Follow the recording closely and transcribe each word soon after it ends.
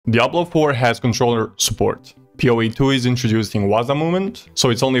Diablo 4 has controller support. PoE 2 is introduced in WASDa movement,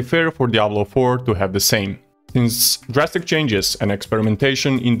 so it's only fair for Diablo 4 to have the same. Since drastic changes and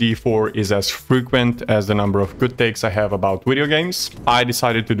experimentation in D4 is as frequent as the number of good takes I have about video games, I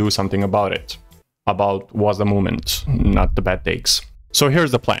decided to do something about it. About WASDa movement, not the bad takes. So here's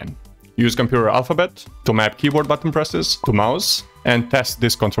the plan. Use computer alphabet to map keyboard button presses to mouse and test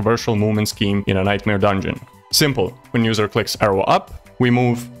this controversial movement scheme in a nightmare dungeon. Simple. When user clicks arrow up, we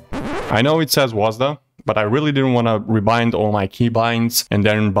move. I know it says WASDa, but I really didn't want to rebind all my keybinds and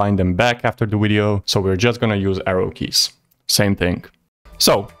then bind them back after the video, so we're just gonna use arrow keys. Same thing.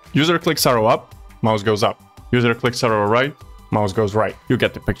 So, user clicks arrow up, mouse goes up. User clicks arrow right, mouse goes right. You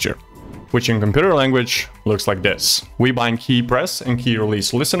get the picture. Which in computer language looks like this. We bind key press and key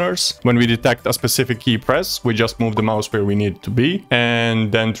release listeners. When we detect a specific key press, we just move the mouse where we need it to be and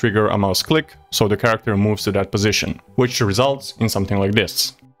then trigger a mouse click so the character moves to that position, which results in something like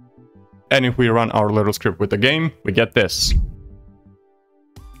this. And if we run our little script with the game, we get this.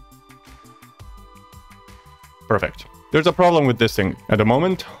 Perfect. There's a problem with this thing. At the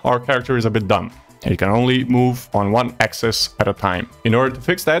moment, our character is a bit dumb. He can only move on one axis at a time. In order to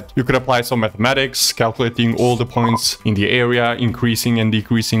fix that, you could apply some mathematics, calculating all the points in the area, increasing and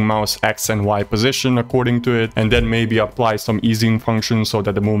decreasing mouse X and Y position according to it, and then maybe apply some easing function so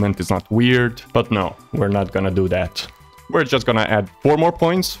that the movement is not weird. But no, we're not gonna do that. We're just gonna add 4 more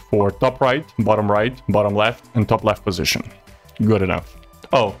points for top right, bottom left, and top left position. Good enough.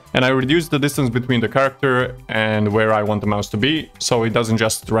 Oh, and I reduced the distance between the character and where I want the mouse to be, so it doesn't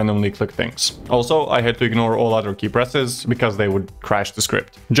just randomly click things. Also, I had to ignore all other key presses because they would crash the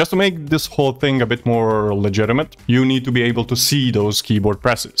script. Just to make this whole thing a bit more legitimate, you need to be able to see those keyboard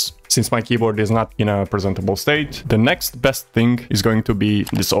presses. Since my keyboard is not in a presentable state, the next best thing is going to be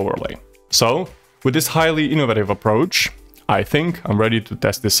this overlay. So, with this highly innovative approach, I think I'm ready to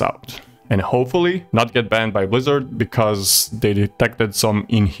test this out. And hopefully not get banned by Blizzard because they detected some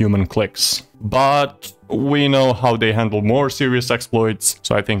inhuman clicks. But we know how they handle more serious exploits,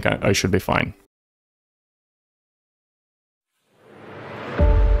 so I think I should be fine.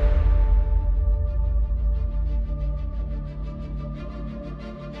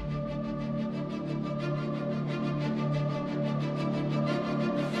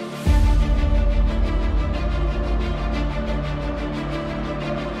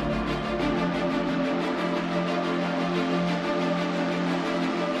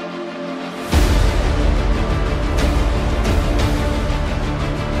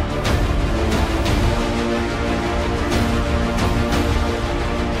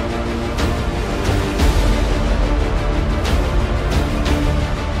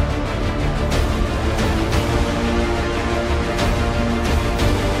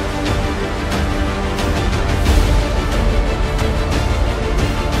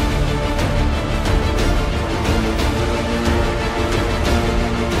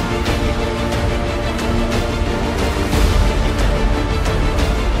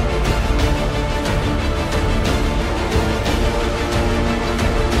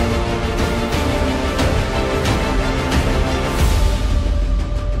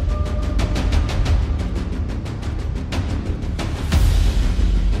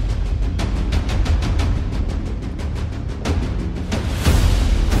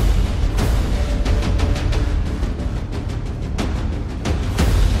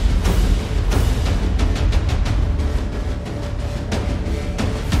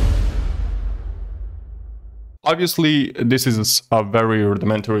 Obviously, this is a very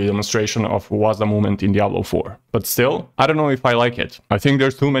rudimentary demonstration of WASDa movement in Diablo 4. But still, I don't know if I like it. I think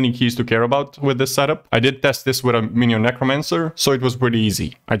there's too many keys to care about with this setup. I did test this with a minion necromancer, so it was pretty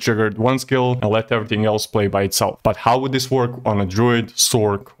easy. I triggered one skill and let everything else play by itself. But how would this work on a druid,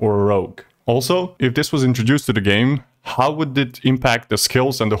 sorc, or a rogue? Also, if this was introduced to the game, how would it impact the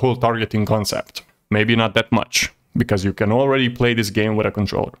skills and the whole targeting concept? Maybe not that much, because you can already play this game with a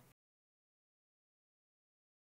controller.